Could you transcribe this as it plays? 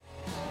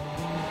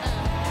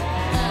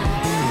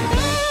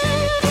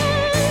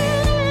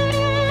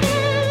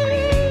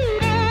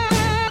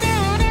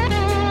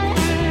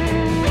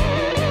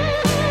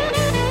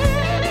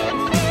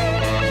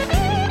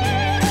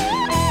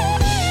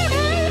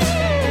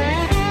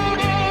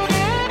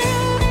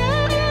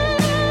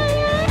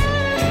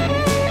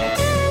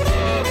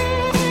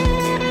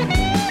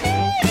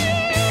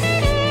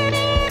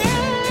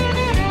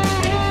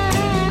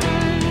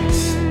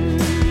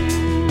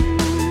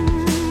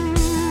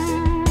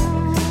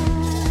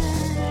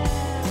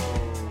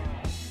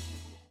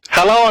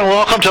Hello and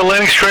welcome to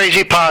Linux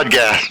Crazy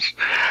Podcast.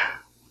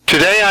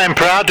 Today I am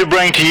proud to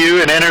bring to you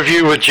an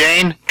interview with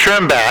Jane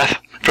Trembath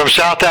from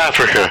South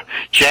Africa.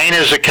 Jane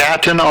is a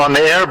captain on the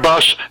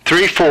Airbus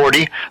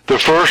 340, the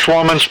first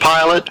woman's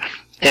pilot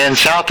in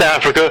South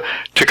Africa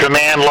to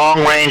command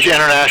long-range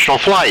international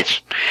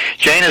flights.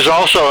 Jane is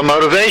also a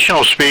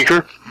motivational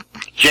speaker.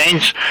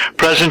 Jane's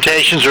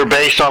presentations are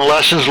based on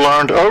lessons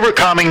learned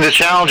overcoming the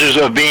challenges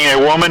of being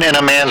a woman in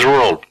a man's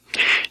world.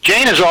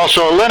 Jane is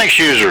also a Linux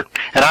user,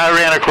 and I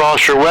ran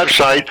across her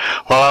website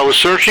while I was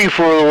searching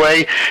for a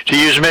way to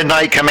use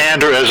Midnight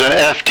Commander as an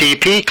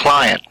FTP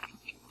client.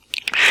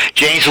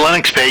 Jane's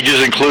Linux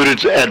pages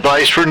included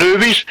advice for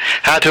newbies,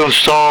 how to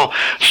install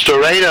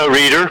Storata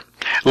Reader,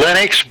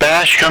 Linux,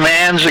 Bash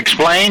commands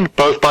explained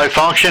both by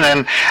function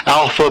and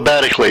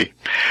alphabetically.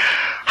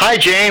 Hi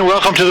Jane,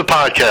 welcome to the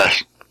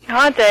podcast.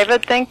 Hi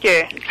David, thank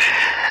you.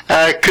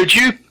 Could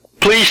you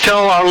please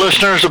tell our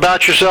listeners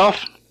about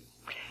yourself?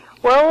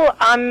 Well,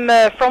 I'm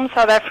from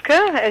South Africa,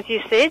 as you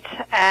said,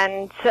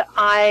 and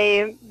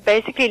I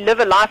basically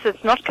live a life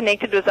that's not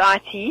connected with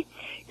IT,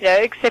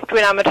 except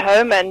when I'm at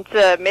home and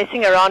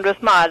messing around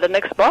with my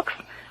Linux box.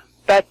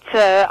 But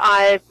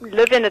I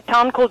live in a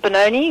town called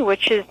Benoni,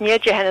 which is near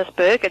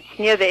Johannesburg. It's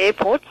near the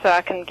airport, so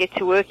I can get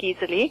to work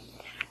easily.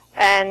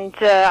 And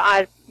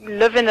I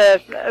live in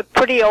a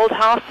pretty old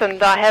house,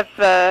 and I have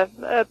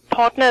a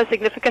partner, a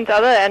significant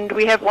other, and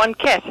we have one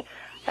cat.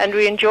 And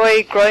we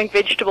enjoy growing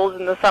vegetables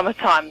in the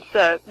summertime.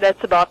 So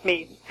that's about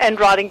me. And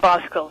riding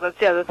bicycles. That's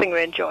the other thing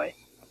we enjoy.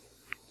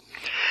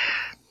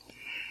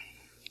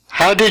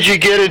 How did you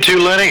get into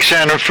Linux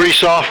and free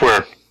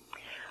software?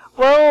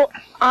 Well,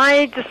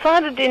 I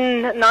decided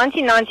in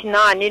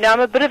 1999,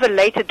 I'm a bit of a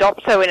late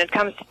adopter when it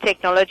comes to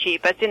technology,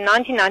 but in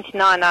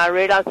 1999 I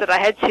realized that I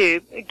had to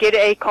get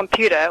a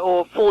computer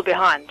or fall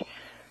behind.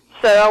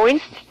 So I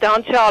went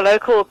down to our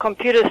local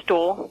computer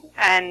store,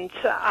 and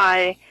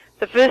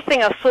the first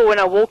thing I saw when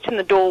I walked in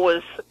the door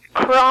was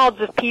crowds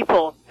of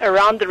people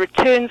around the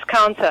returns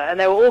counter, and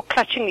they were all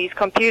clutching these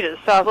computers.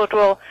 So I thought,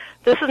 well,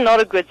 this is not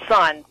a good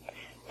sign.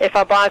 If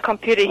I buy a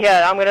computer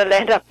here, I'm going to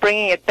end up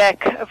bringing it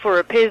back for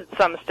repairs at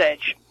some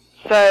stage.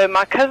 So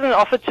my cousin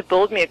offered to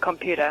build me a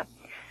computer,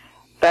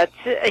 but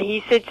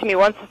he said to me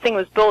once the thing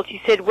was built,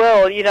 he said,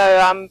 well,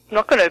 I'm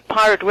not going to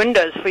pirate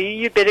Windows for you.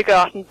 You better go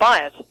out and buy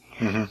it.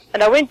 Mm-hmm.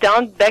 And I went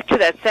down back to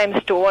that same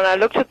store and I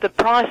looked at the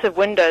price of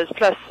Windows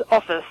plus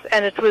Office,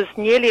 and it was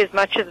nearly as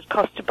much as it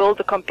cost to build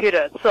the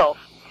computer itself.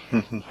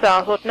 Mm-hmm. So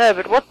I thought, no,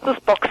 but what's this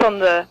box on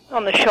the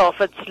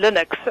shelf? It's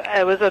Linux.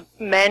 It was a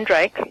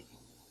Mandrake.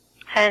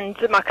 And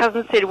my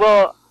cousin said,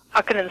 well,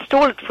 I can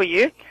install it for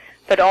you,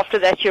 but after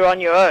that you're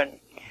on your own.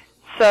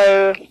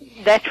 So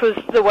that was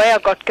the way I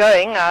got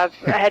going. I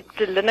had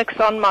Linux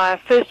on my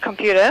first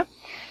computer,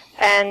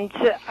 and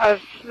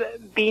I've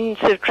been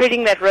sort of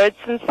treading that road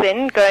since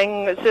then,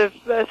 going sort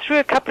of through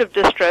a couple of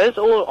distros,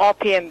 all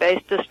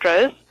RPM-based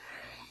distros,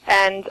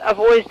 and I've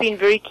always been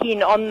very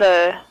keen on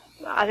the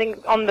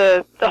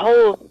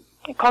whole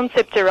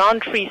concept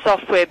around free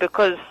software,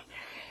 because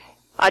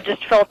I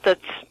just felt that,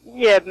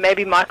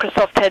 maybe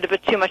Microsoft had a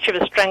bit too much of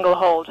a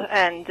stranglehold,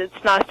 and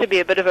it's nice to be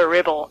a bit of a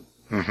rebel.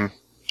 Mm-hmm.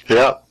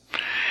 Yeah.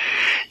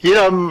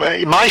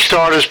 My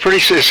start is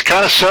it's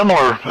kind of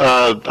similar.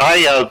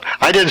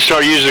 I didn't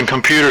start using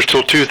computers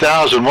till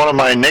 2000. One of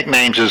my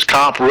nicknames is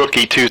Comp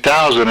Rookie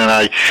 2000,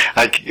 and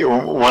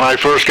when I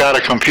first got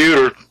a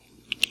computer,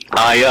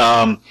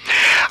 I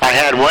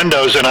had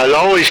Windows, and I'd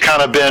always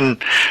kind of been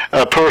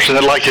a person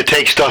that liked to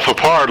take stuff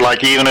apart,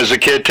 like even as a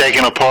kid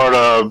taking apart,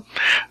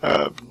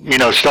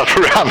 stuff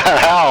around the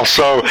house.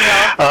 So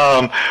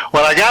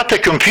when I got the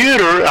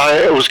computer,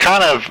 I was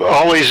kind of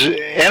always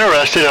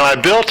interested, and I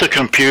built a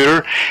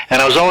computer,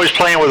 and I was always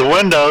playing with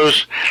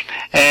Windows,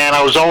 and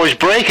I was always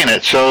breaking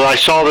it. So I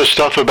saw this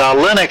stuff about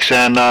Linux,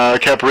 and I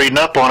kept reading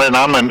up on it, and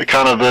I'm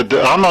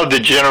of the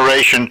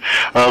generation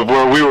of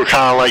where we were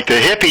kind of like the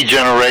hippie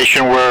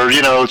generation, where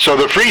so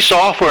the free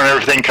software and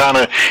everything kind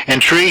of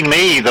intrigued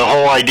me. The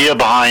whole idea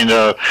behind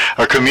a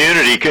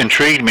community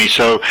intrigued me.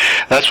 So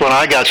that's when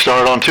I got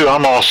started on too.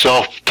 I'm all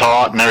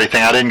self-taught and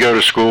everything. I didn't go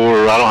to school,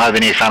 or I don't have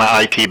any kind of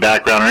IT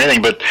background or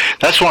anything. But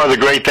that's one of the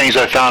great things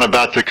I found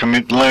about the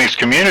Linux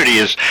community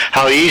is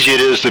how easy it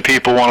is that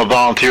people want to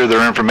volunteer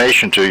their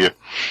information to you.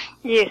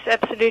 Yes,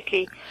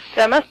 absolutely.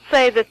 So I must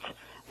say that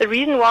the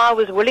reason why I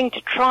was willing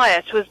to try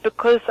it was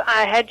because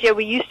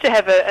we used to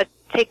have a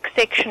tech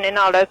section in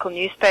our local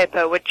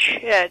newspaper, which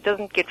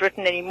doesn't get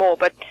written anymore,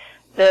 but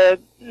the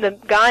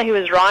guy who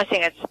was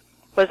writing it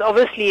was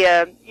obviously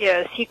a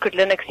secret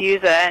Linux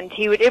user, and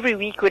he would every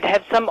week would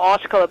have some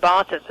article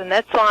about it, and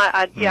that's why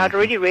I'd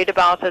already read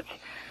about it.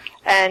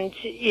 And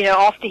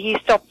after he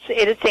stopped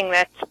editing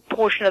that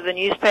portion of the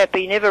newspaper,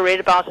 he never read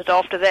about it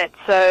after that.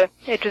 So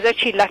it was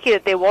actually lucky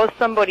that there was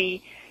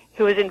somebody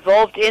who was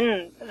involved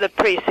in the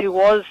press who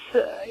was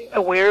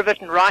aware of it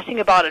and writing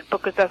about it,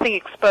 because I think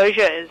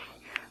exposure is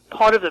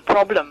part of the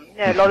problem.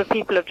 A lot of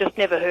people have just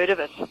never heard of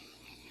it.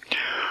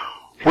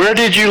 Where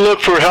did you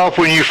look for help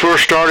when you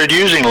first started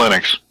using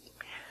Linux?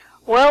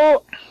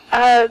 Well,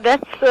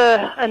 That's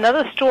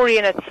another story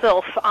in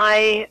itself.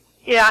 I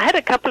had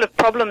a couple of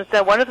problems.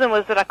 One of them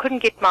was that I couldn't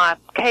get my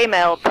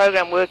Kmail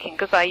program working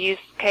because I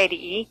used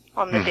KDE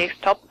on the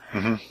desktop.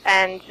 Mm-hmm.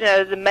 And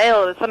the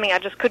mail is something I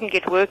just couldn't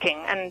get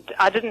working, and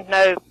I didn't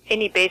know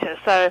any better.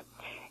 So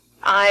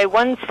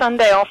one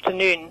Sunday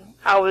afternoon,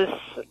 I was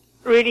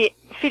really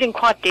feeling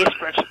quite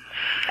desperate,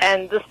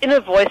 and this inner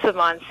voice of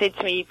mine said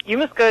to me, "You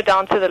must go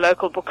down to the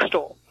local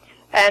bookstore."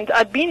 And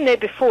I'd been there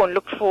before and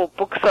looked for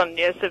books on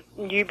sort of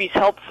newbies'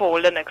 help for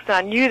Linux. And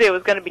I knew there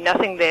was going to be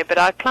nothing there, but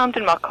I climbed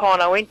in my car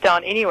and I went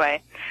down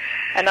anyway.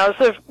 And I was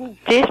sort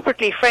of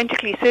desperately,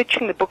 frantically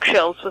searching the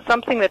bookshelves for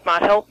something that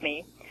might help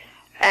me.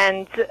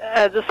 And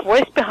this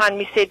voice behind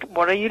me said,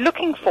 "What are you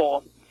looking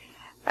for?"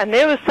 And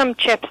there was some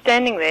chap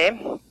standing there.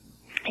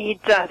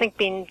 He'd, I think,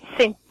 been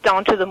sent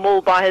down to the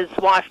mall by his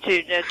wife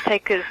to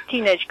take his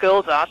teenage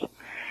girls out.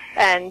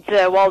 And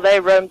while they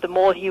roamed the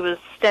mall, he was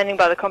standing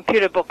by the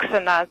computer books.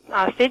 And I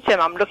said to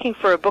him, "I'm looking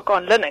for a book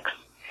on Linux."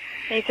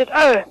 And he said,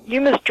 "Oh,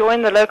 you must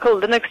join the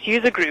local Linux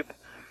user group."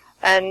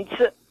 And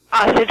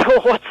I said,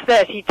 "Well, what's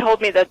that?" He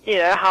told me that,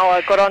 how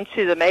I got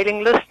onto the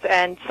mailing list.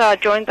 And so I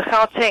joined the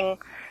Gauteng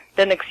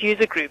Linux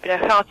user group.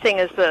 Gauteng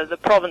is the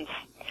province,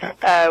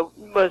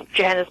 was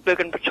Johannesburg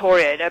and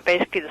Pretoria,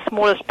 basically the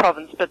smallest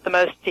province, but the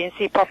most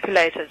densely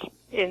populated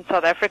in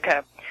South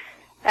Africa.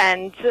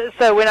 And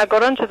so when I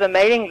got onto the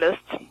mailing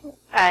list,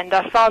 and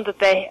I found that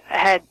they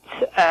had,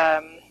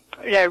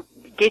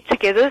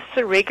 get-togethers,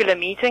 regular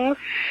meetings,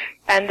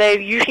 and they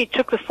usually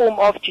took the form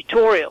of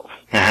tutorials.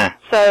 Uh-huh.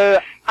 So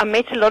I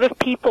met a lot of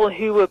people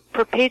who were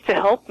prepared to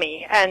help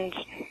me, and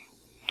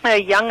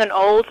young and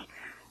old.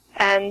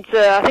 And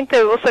I think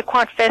they were also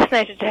quite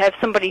fascinated to have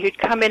somebody who'd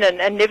come in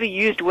and never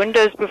used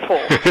Windows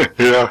before.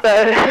 Yeah.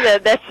 So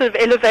that sort of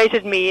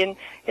elevated me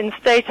in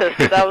status,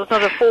 that I was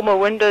not a former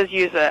Windows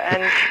user.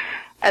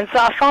 And so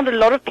I found a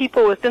lot of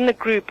people within the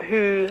group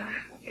who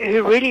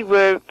really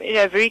were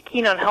very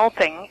keen on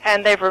helping,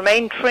 and they've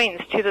remained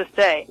friends to this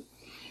day.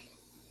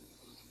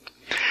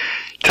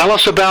 Tell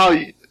us about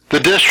the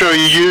distro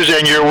you use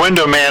in your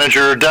window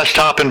manager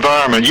desktop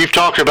environment. You've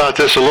talked about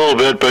this a little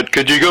bit, but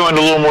could you go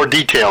into a little more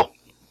detail?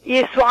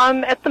 Yes, well,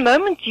 I'm at the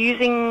moment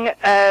using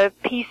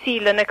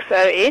PC Linux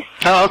OS.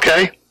 Oh,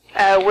 okay.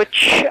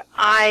 Which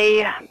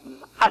I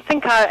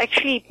think I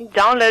actually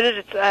downloaded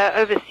it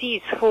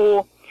overseas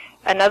for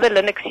another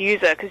Linux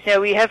user, because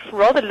we have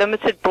rather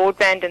limited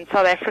broadband in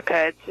South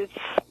Africa. It's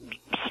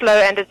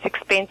slow and it's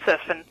expensive,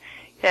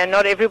 and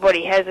not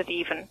everybody has it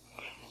even.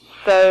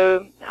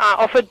 So I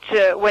offered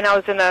when I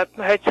was in a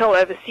hotel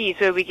overseas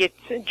where we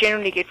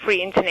generally get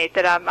free internet,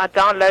 that I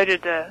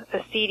downloaded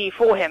a CD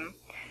for him.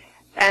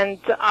 And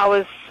I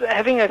was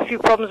having a few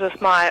problems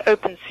with my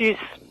OpenSUSE,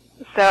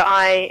 so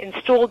I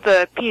installed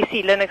the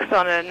PC Linux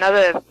on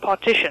another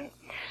partition.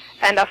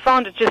 And I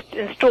found it just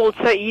installed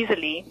so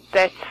easily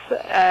that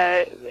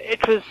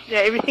it was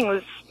everything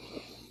was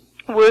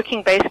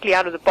working basically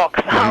out of the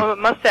box. I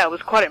must say I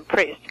was quite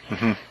impressed.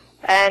 Mm-hmm.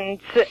 And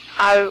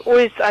I've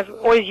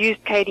always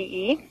used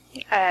KDE.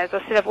 As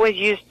I said, I've always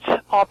used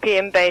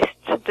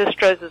RPM-based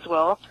distros as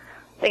well.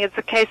 I think it's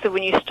a case of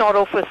when you start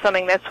off with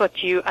something, that's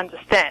what you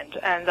understand,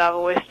 and I've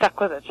always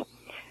stuck with it.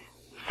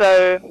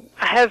 So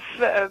I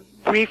have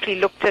briefly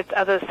looked at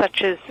others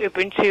such as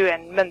Ubuntu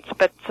and Mint,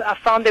 but I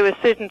found there were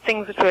certain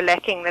things that were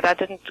lacking that I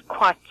didn't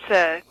quite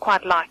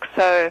like.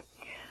 So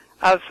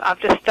I've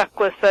just stuck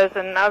with those,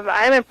 and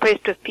I am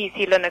impressed with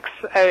PC Linux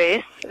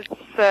OS.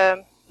 It's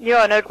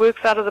I know it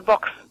works out of the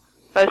box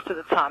most of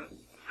the time.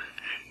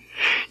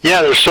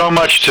 Yeah, there's so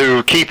much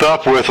to keep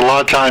up with. A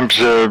lot of times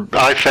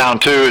I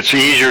found, too, it's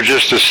easier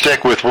just to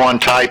stick with one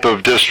type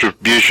of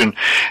distribution,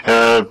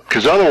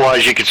 because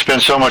otherwise you could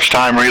spend so much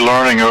time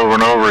relearning over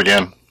and over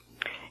again.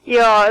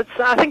 Yeah,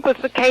 I think with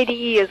the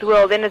KDE as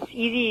well, then it's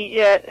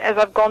easy, as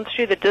I've gone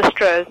through the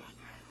distros,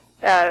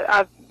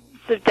 I've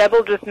sort of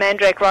dabbled with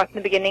Mandrake right in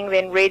the beginning,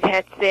 then Red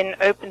Hat, then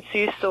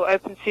OpenSUSE or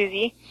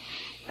OpenSUSE,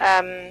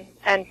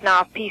 and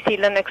now PC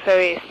Linux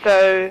OS.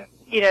 So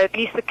at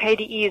least the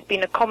KDE has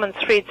been a common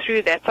thread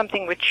through that,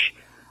 something which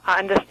I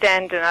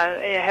understand, and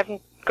I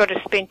haven't got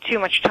to spend too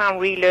much time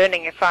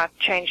relearning if I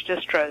change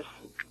distros.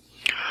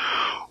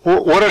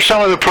 What are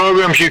some of the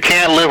programs you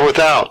can't live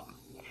without?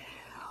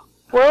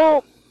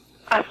 Well,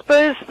 I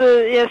suppose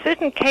the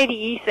certain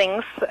KDE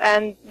things,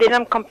 and then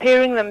I'm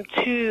comparing them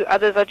to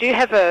others. I do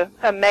have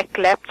a Mac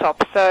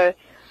laptop, so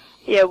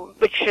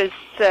which is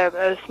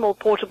a small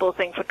portable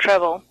thing for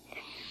travel.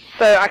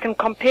 So I can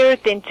compare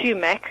it then to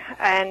Mac,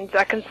 and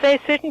I can say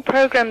certain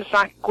programs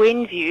like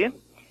GwenView,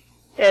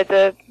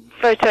 the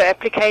photo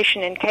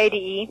application in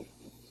KDE,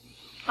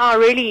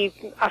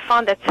 I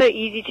find that so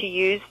easy to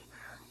use,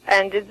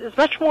 and it's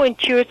much more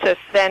intuitive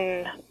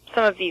than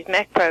some of these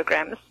Mac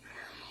programs.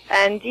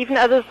 And even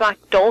others like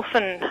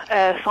Dolphin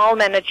File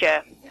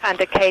Manager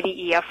under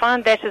KDE, I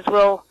find that as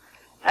well,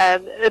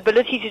 the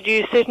ability to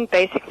do certain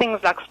basic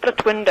things like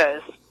split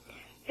windows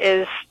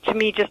is to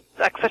me just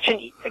like such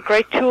a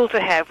great tool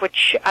to have,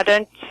 which I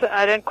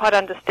don't quite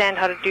understand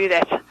how to do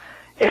that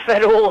if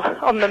at all,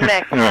 on the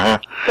Mac.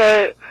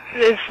 So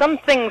there's some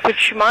things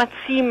which might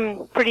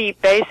seem pretty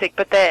basic,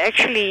 but they're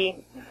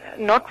actually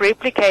not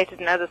replicated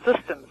in other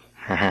systems.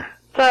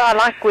 So I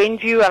like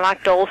Gwenview, I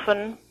like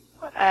Dolphin,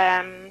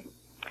 and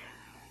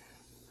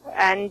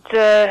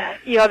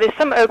there's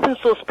some open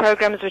source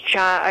programs which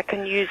I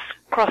can use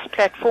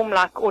cross-platform,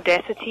 like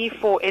Audacity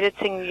for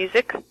editing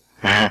music.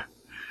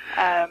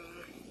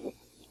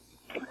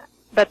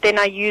 But then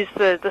I use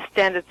the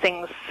standard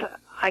things,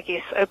 I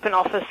guess,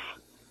 OpenOffice.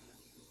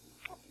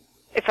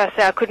 If I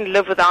say I couldn't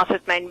live without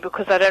it, mainly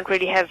because I don't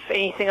really have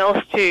anything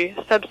else to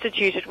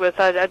substitute it with,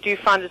 I do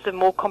find it's a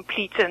more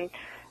complete and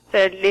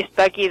less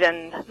buggy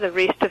than the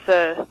rest of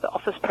the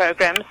Office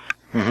programs.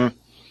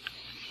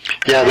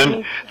 Yeah,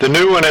 the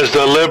new one is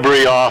the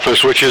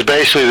LibreOffice, which is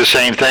basically the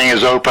same thing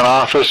as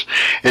OpenOffice.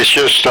 It's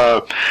just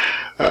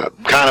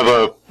kind of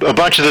a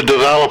bunch of the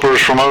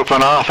developers from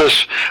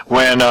OpenOffice,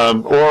 when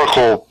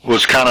Oracle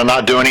was kind of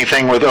not doing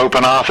anything with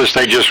OpenOffice,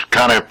 they just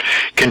kind of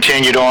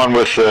continued on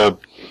with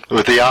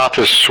the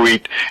Office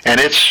suite, and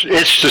it's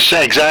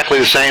exactly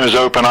the same as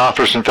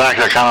OpenOffice. In fact,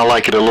 I kind of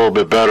like it a little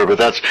bit better, but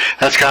that's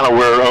kind of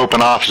where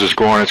OpenOffice is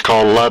going. It's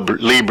called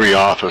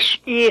LibreOffice.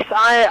 Yes,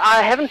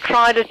 I haven't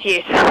tried it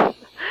yet,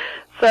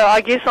 so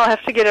I guess I'll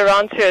have to get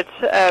around to it,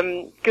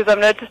 because I've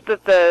noticed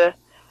that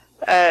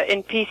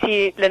in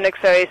PC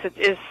Linux OS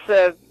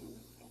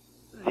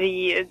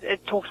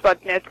it talks about,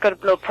 it's got a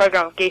little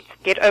program of get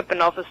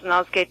OpenOffice, and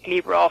now it's get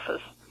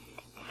LibreOffice.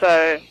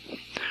 So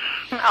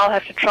I'll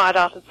have to try it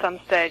out at some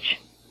stage.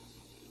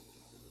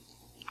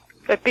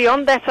 But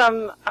beyond that,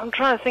 I'm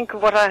trying to think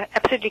of what I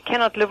absolutely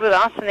cannot live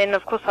without, and then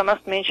of course I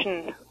must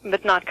mention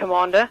Midnight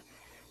Commander,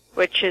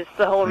 which is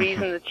the whole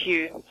reason that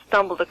you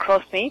stumbled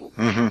across me,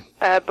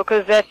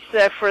 because that's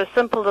for a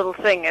simple little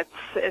thing.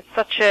 It's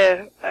such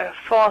a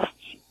fast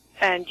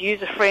and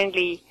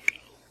user-friendly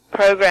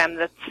program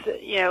that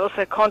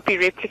also can't be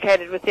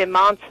replicated with the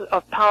amount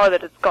of power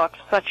that it's got.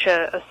 Such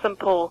a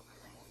simple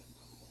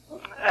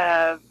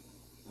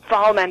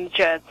file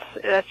manager.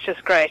 That's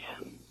just great.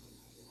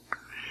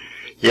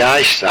 Yeah,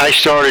 I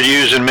started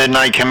using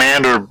Midnight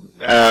Commander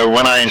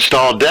when I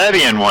installed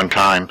Debian one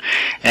time,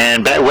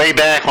 and way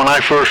back when I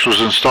first was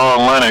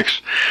installing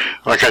Linux,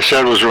 like I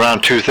said, it was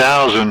around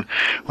 2000.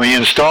 When you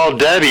installed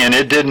Debian,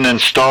 it didn't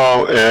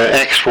install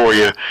X for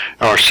you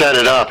or set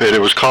it up. It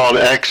was called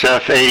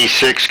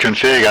XF86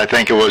 config, I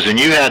think it was, and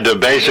you had to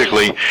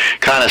basically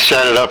kind of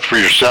set it up for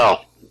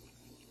yourself.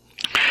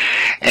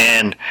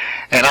 And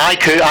I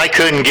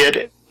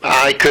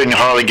couldn't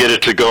hardly get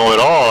it to go at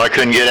all. I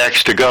couldn't get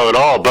X to go at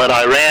all. But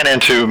I ran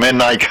into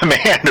Midnight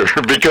Commander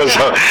because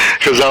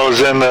I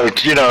was in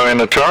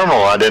the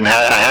terminal. I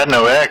had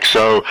no X,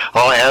 so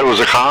all I had was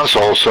a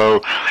console.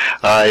 So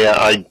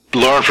I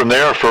learned from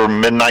there for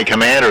Midnight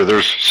Commander.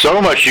 There's so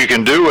much you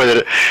can do with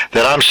it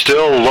that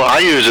I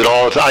use it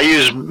all. I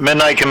use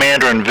Midnight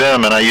Commander and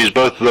Vim, and I use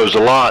both of those a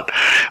lot.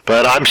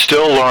 But I'm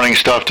still learning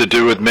stuff to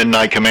do with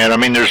Midnight Commander. I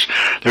mean, there's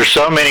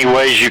so many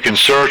ways you can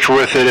search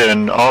with it,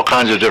 and all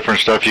kinds of different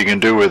stuff you can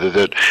do with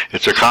it.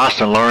 It's a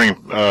constant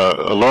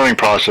learning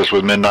process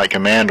with Midnight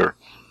Commander.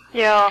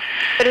 Yeah,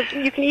 but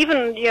you can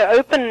even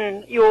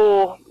open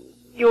your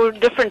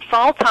different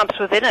file types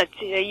within it.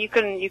 You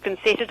can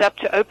set it up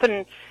to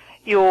open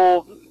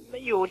your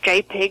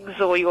JPEGs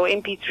or your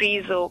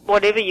MP3s or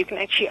whatever. You can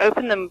actually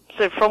open them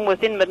from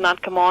within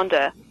Midnight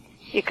Commander.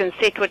 You can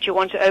set what you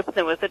want to open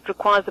them with. It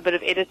requires a bit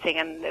of editing,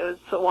 and there was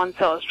once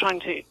I was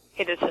trying to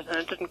edit it and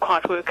it didn't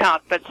quite work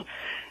out. But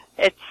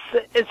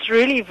it's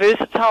really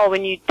versatile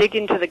when you dig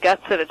into the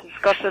guts of it.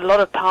 It's got a lot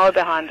of power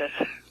behind it.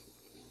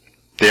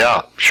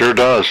 Yeah, sure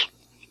does.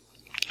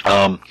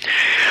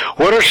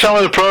 What are some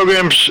of the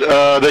programs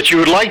that you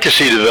would like to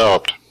see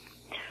developed?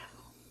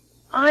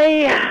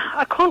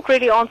 I can't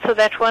really answer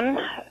that one.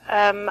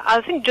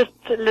 I think just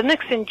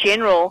Linux in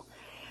general,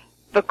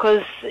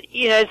 because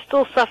it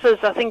still suffers,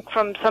 I think,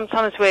 from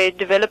sometimes where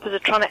developers are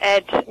trying to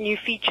add new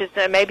features,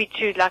 maybe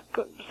to, like,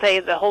 say,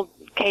 the whole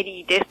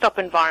KDE desktop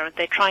environment.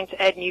 They're trying to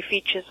add new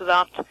features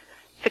without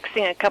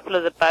fixing a couple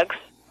of the bugs.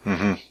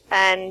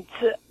 And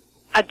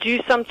I do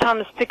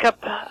sometimes pick up,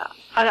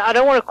 I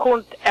don't want to call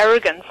it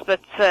arrogance,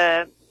 but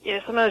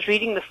sometimes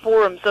reading the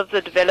forums of the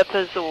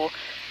developers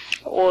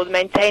or the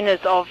maintainers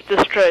of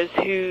distros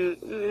who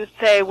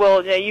say,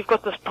 well, you've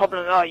got this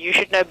problem, you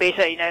should know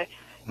better,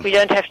 we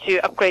don't have to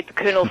upgrade the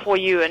kernel for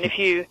you, and if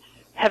you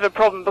have a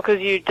problem because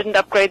you didn't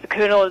upgrade the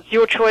kernel, it's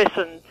your choice,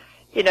 and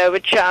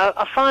which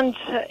I find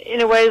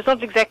in a way is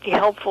not exactly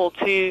helpful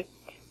to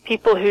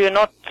people who are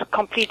not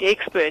complete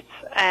experts.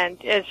 And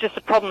it's just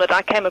a problem that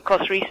I came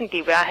across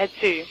recently, where I had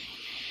to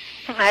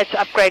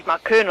upgrade my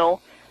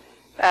kernel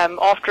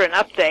after an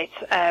update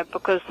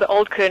because the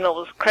old kernel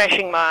was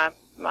crashing my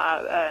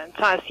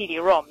entire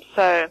CD-ROM.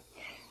 So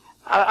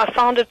I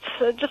found it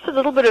just a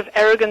little bit of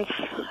arrogance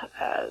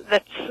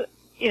that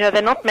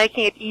they're not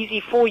making it easy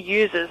for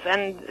users,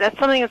 and that's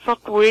something that's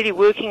not really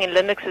working in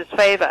Linux's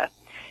favor.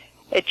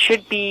 It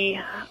should be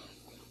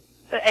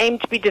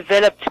aimed to be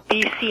developed, to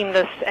be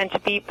seamless, and to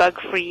be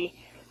bug-free.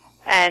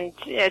 and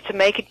to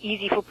make it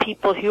easy for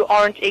people who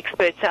aren't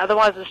experts.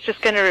 Otherwise, it's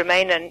just going to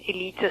remain an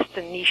elitist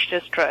and niche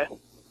distro,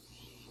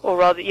 or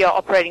rather,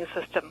 operating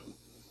system.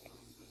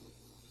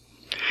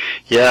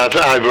 Yeah,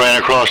 I've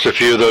ran across a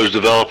few of those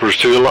developers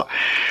too.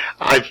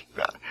 I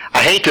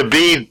hate to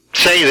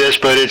say this,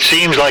 but it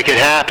seems like it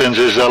happens.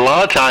 Is a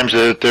lot of times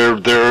that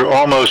they're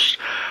almost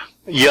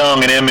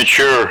young and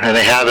immature, and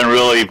they haven't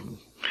really.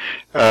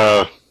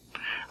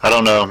 I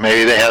don't know.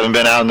 Maybe they haven't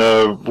been out in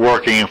the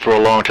working for a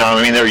long time.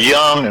 I mean, they're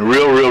young and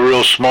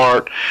real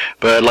smart,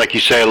 but like you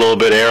say, a little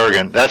bit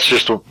arrogant. That's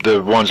just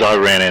the ones I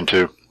ran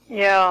into.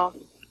 Yeah.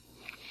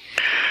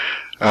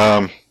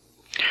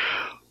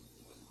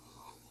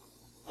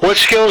 What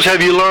skills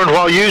have you learned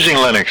while using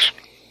Linux?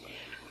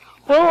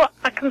 Well,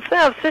 I can say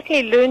I've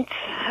certainly learned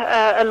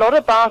a lot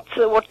about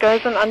what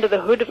goes on under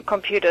the hood of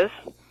computers,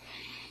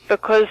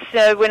 because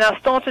when I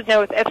started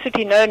with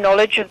absolutely no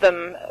knowledge of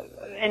them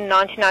in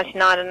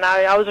 1999, and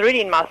I was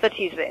already in my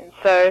 30s then,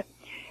 so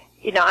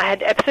I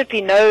had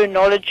absolutely no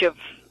knowledge of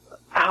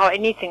how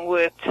anything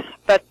worked.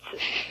 But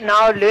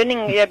now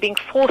learning, being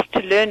forced to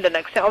learn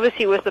Linux,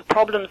 obviously with the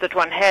problems that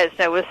one has,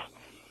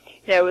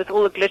 with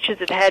all the glitches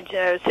it had,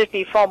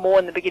 certainly far more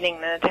in the beginning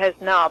than it has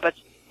now, but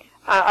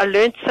I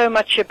learned so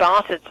much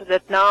about it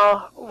that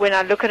now when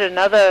I look at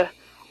another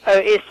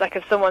OS, like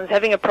if someone's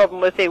having a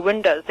problem with their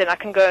Windows, then I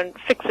can go and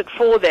fix it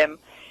for them.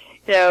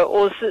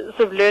 Or sort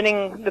of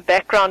learning the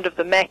background of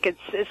the Mac,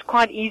 it's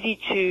quite easy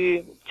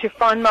to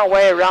find my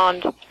way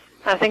around.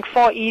 I think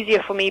far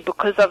easier for me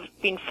because I've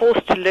been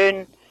forced to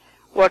learn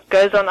what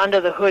goes on under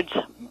the hood,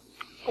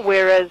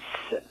 whereas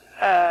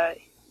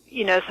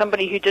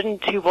somebody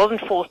who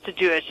wasn't forced to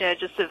do it,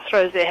 just sort of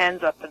throws their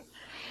hands up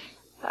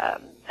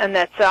and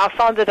that's I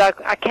found that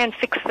I can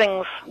fix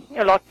things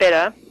a lot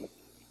better.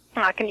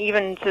 I can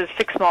even sort of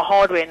fix my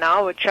hardware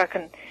now, which I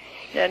can.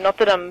 Not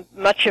that I'm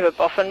much of a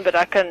boffin, but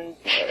I can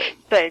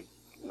say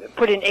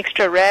put in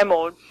extra RAM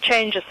or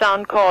change a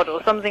sound card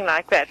or something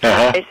like that.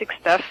 Basic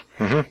stuff.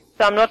 Mm-hmm.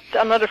 So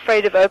I'm not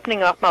afraid of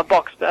opening up my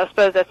box, but I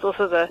suppose that's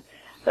also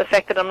the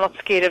fact that I'm not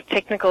scared of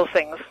technical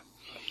things.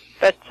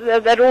 But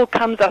that all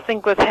comes, I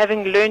think, with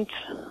having learnt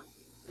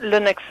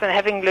Linux and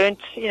having learnt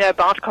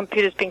about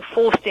computers, being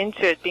forced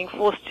into it, being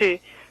forced to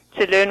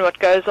learn what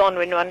goes on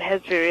when one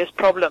has various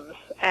problems,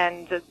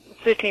 and it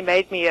certainly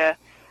made me a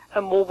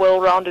more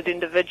well-rounded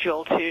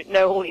individual to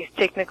know all these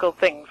technical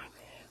things.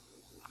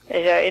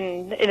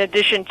 In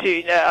addition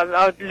to,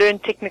 I've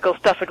learned technical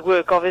stuff at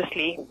work,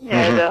 obviously,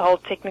 the whole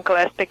technical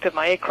aspect of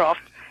my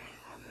aircraft.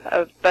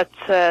 But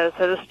so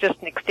this is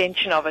just an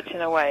extension of it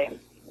in a way.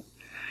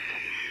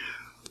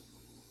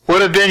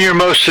 What have been your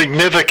most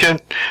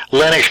significant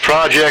Linux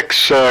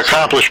project's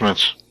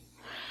accomplishments?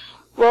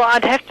 Well,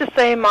 I'd have to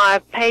say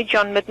my page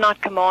on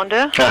Midnight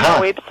Commander on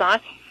my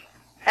website.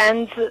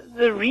 And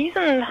the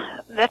reason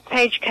that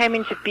page came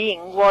into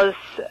being was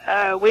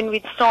when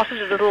we'd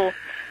started a little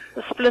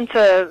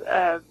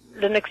splinter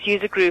Linux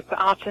user group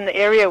out in the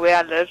area where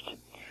I lived,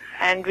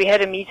 and we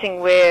had a meeting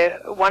where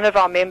one of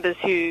our members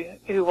who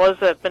was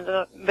a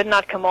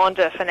Midnight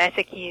Commander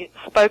fanatic, he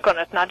spoke on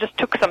it, and I just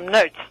took some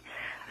notes.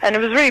 And it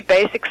was very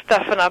basic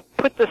stuff, and I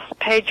put this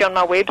page on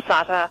my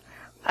website.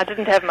 I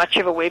didn't have much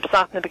of a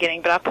website in the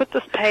beginning, but I put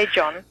this page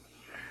on.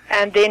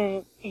 And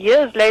then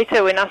years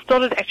later, when I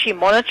started actually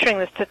monitoring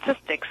the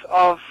statistics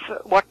of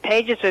what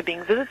pages were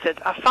being visited,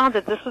 I found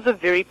that this was a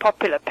very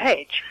popular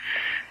page.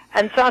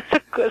 And so I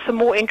took some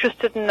more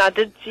interest in it, and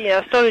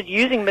I started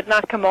using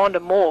Midnight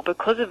Commander more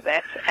because of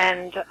that.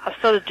 And I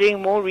started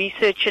doing more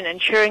research and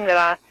ensuring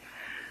that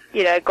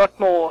I got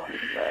more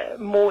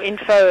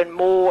info and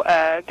more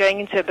going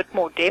into a bit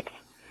more depth.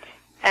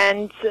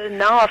 And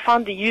now I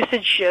found the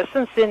usage,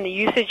 since then the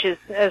usage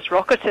has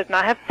rocketed, and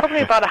I have probably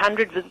about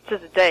 100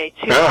 visitors a day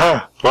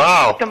to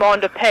wow. the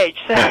Commander page.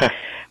 So,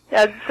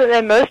 so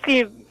they're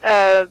mostly,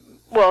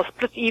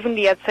 split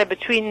evenly, I'd say,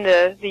 between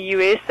the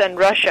US and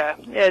Russia,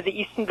 the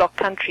Eastern Bloc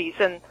countries,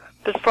 and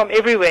but from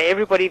everywhere,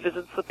 everybody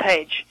visits the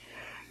page.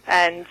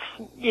 And,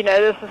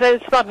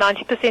 it's about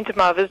 90% of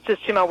my visitors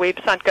to my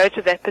website go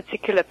to that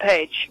particular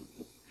page.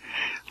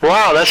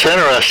 Wow, that's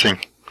interesting.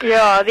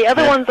 Yeah, the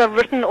other ones I've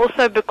written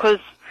also because,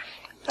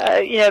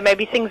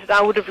 maybe things that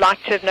I would have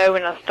liked to have known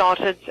when I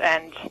started,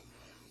 and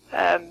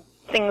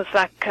things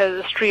like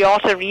the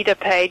Striata Reader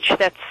page.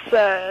 That's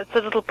it's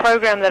a little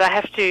program that I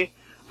have to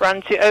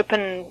run to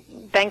open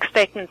bank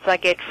statements I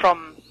get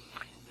from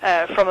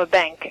a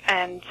bank,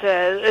 and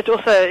it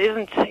also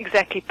isn't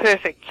exactly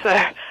perfect. So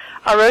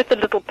I wrote the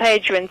little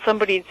page when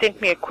somebody had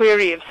sent me a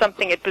query of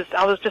something.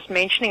 I was just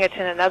mentioning it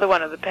in another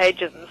one of the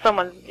pages, and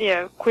someone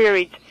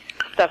queried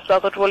stuff. So I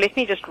thought, well, let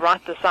me just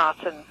write this out,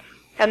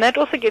 and that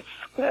also gets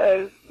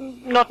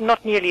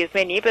not nearly as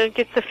many, but it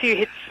gets a few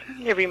hits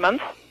every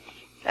month.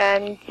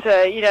 And so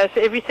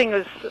everything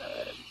is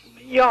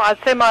I'd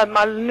say my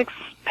Linux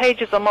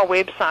pages on my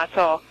website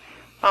are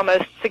our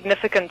most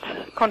significant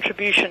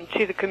contribution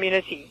to the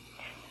community.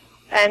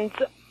 And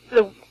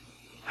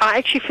I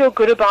actually feel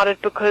good about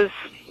it because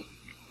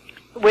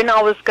when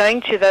I was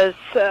going to those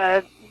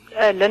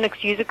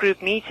Linux user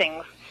group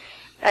meetings,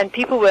 and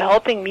people were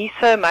helping me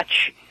so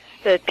much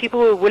that people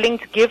were willing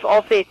to give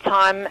of their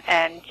time,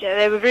 and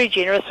they were very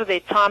generous with their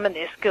time and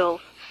their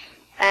skills.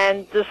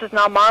 And this is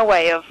now my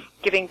way of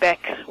giving back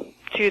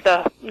to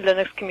the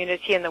Linux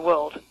community in the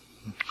world.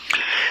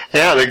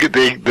 Yeah,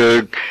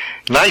 the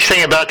nice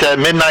thing about that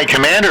Midnight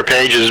Commander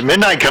page is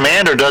Midnight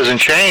Commander doesn't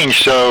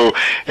change, so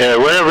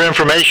whatever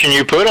information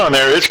you put on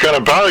there, it's going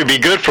to probably be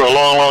good for a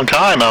long, long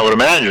time, I would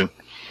imagine.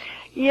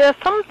 Yeah,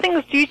 some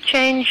things do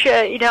change.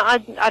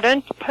 I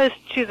don't post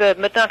to the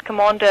Midnight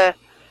Commander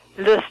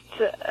list,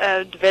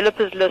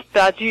 developers list,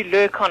 but I do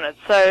lurk on it.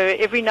 So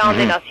every now and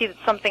then I see that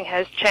something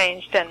has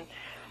changed,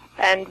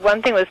 and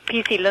one thing with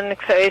PC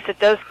Linux OS, it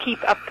does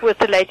keep up with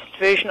the latest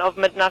version of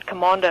Midnight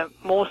Commander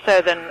more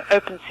so than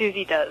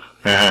OpenSUSE does.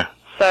 Uh-huh.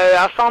 So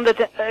I found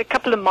that a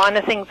couple of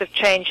minor things have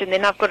changed, and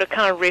then I've got to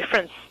kind of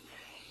reference,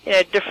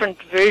 different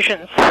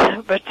versions.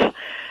 But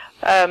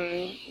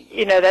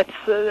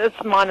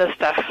that's minor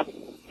stuff.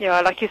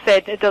 Like you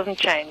said, it doesn't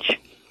change.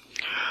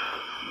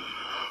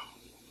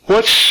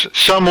 What's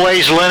some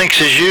ways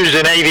Linux is used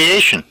in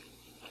aviation?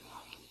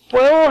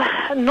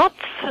 Well,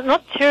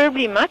 not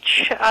terribly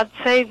much. I'd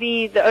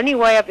say the only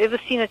way I've ever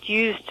seen it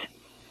used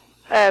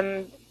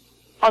on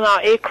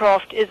our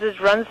aircraft is it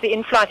runs the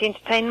in-flight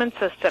entertainment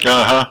system.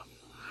 Uh-huh.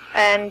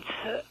 And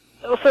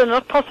also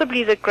not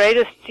possibly the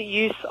greatest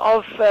use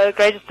of,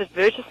 greatest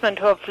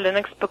advertisement of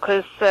Linux,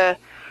 because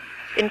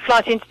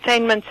in-flight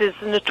entertainment is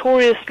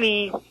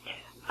notoriously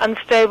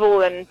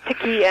unstable and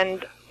picky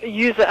and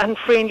user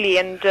unfriendly,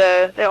 and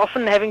they're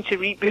often having to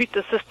reboot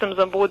the systems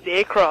on board the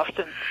aircraft.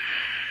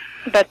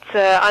 But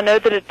I know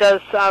that it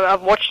does.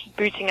 I've watched it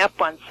booting up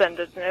once, and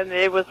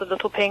there was a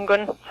little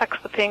penguin, Sux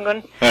the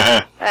penguin,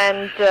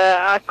 and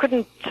I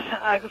couldn't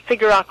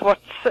figure out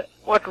what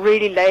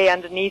really lay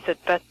underneath it.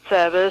 But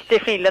there's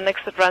definitely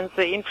Linux that runs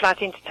the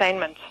in-flight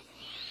entertainment.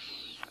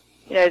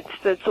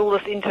 It's all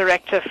this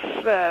interactive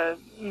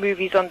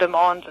movies on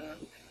demand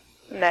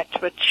and that,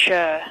 which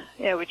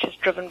is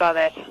driven by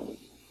that.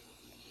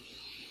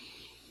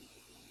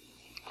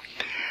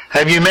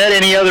 Have you met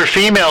any other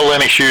female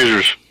Linux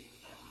users?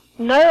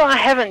 No, I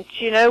haven't.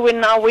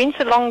 When I went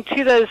along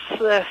to those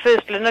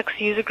first Linux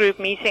user group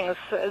meetings,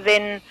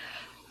 then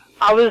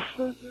I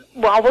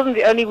wasn't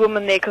the only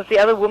woman there, because the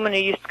other women who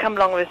used to come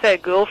along were, say,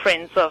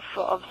 girlfriends of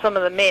some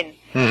of the men,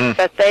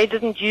 but they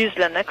didn't use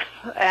Linux,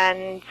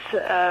 and so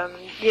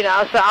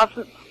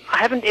I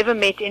haven't ever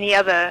met any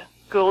other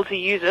girls who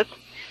use it.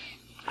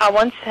 I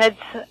once had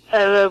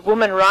a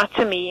woman write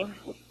to me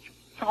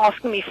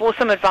asking me for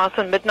some advice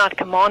on Midnight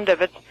Commander,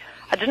 but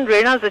I didn't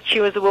realize that she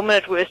was a woman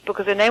at worst,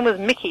 because her name was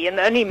Mickey, and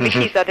the only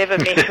Mickeys I'd ever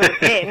met were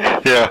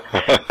men. Yeah.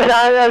 But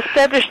I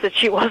established that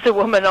she was a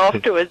woman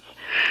afterwards.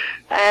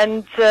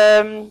 And,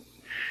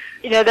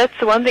 that's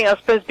the one thing, I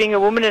suppose, being a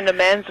woman in a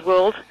man's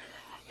world.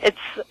 It's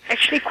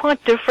actually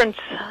quite different.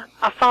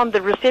 I found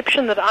the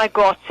reception that I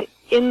got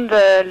in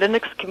the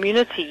Linux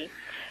community,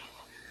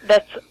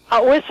 that I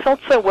always felt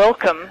so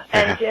welcome.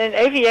 And in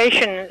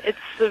aviation, it's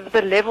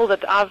the level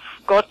that I've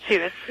got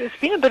to. It's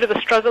been a bit of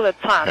a struggle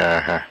at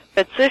times.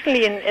 But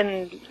certainly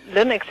in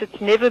Linux, it's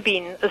never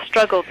been a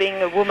struggle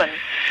being a woman.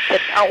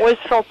 That I always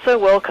felt so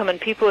welcome, and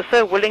people were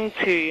so willing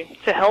to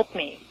help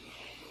me.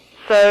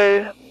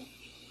 So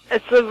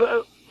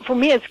for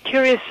me, it's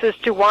curious as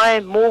to why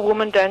more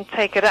women don't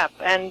take it up.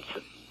 And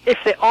if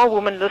there are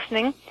women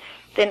listening,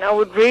 then I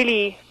would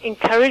really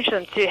encourage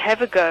them to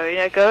have a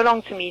go. Go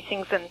along to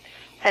meetings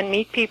and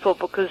meet people,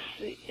 because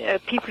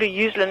people who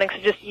use Linux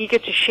are just eager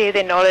to share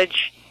their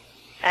knowledge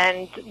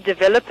and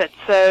develop it.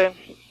 So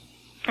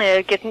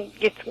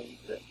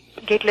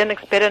get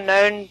Linux better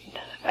known,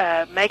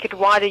 make it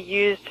wider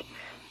used,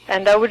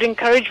 and I would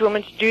encourage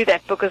women to do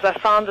that, because I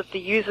found that the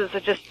users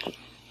are just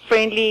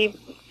friendly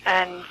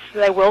and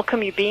they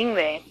welcome you being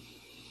there.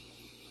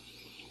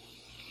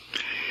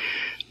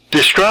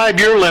 Describe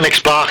your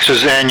Linux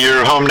boxes and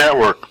your home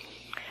network.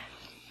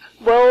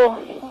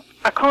 Well,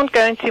 I can't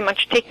go into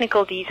much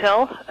technical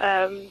detail.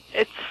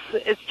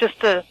 It's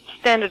just a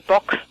standard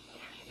box.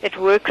 It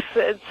works.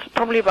 It's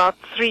probably about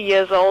 3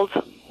 years old,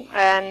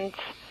 and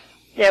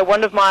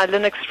one of my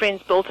Linux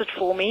friends built it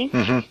for me.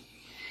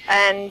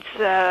 And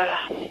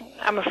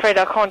I'm afraid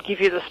I can't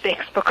give you the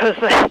specs, because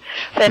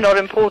they're not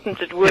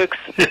important. It works.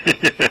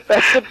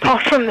 But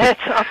apart from that,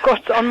 I've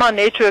got on my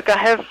network, I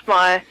have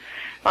my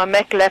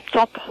Mac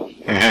laptop,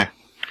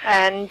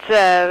 and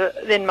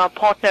then my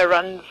partner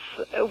runs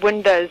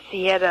Windows.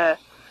 He had a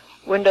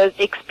Windows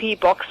XP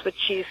box, which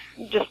he's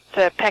just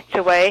packed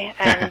away,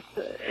 and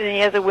he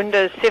has a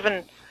Windows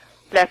 7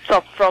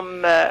 laptop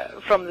from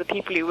the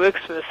people he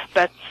works with.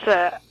 But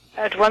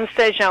at one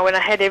stage now, when I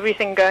had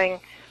everything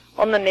going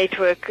on the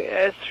network,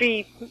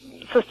 3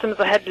 systems,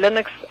 I had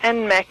Linux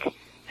and Mac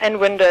and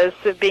Windows,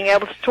 being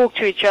able to talk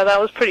to each other, I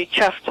was pretty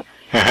chuffed.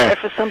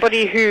 For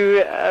somebody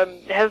who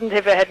hasn't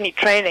ever had any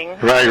training,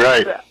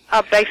 right.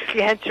 I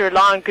basically had to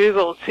rely on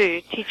Google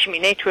to teach me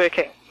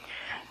networking.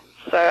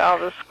 So I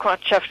was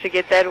quite chuffed to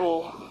get that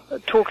all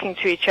talking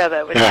to each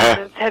other, which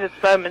has had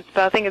its moments,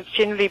 but I think it's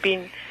generally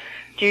been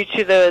due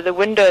to the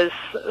Windows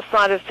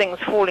side of things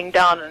falling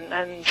down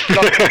and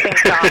locking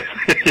things out.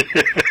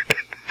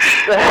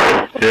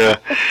 Yeah.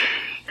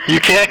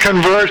 You can't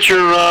convert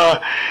your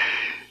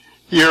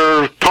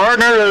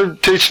partner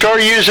to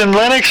start using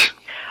Linux?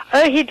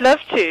 Oh, he'd love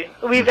to.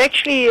 We've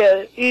actually,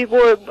 he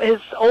wore his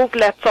old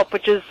laptop,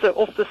 which is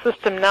off the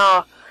system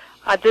now.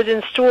 I did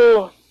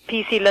install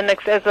PC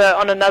Linux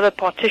on another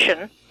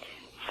partition.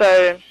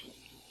 So,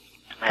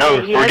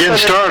 we're getting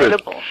started.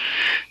 Available.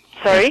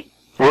 Sorry?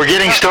 We're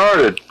getting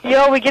started.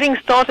 Yeah, we're getting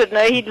started.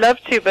 No, he'd love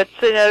to, but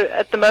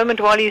at the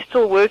moment, while he's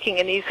still working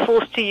and he's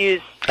forced to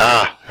use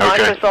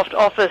Microsoft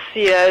Office,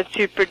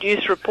 to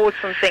produce reports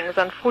and things,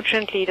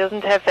 unfortunately, he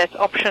doesn't have that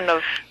option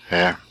of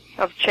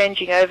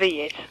changing over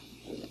yet.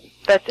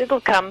 But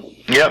it'll come.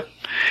 Yep.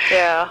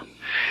 Yeah.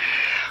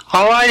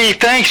 All righty.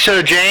 Thanks,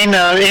 Jane.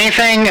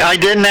 Anything I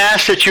didn't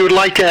ask that you would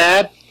like to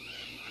add?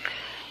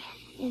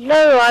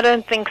 No, I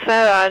don't think so.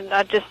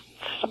 I just,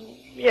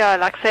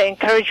 like I say,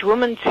 encourage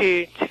women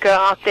to go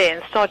out there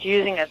and start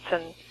using it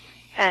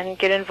and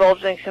get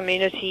involved in the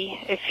community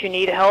if you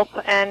need help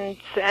and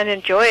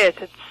enjoy it.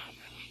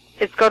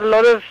 It's got a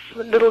lot of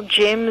little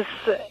gems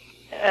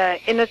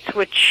in it,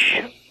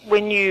 which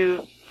when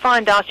you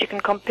find out, you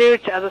can compare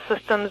it to other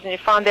systems, and you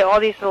find there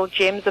are these little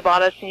gems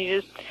about it, and you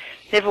just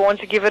never want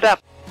to give it up.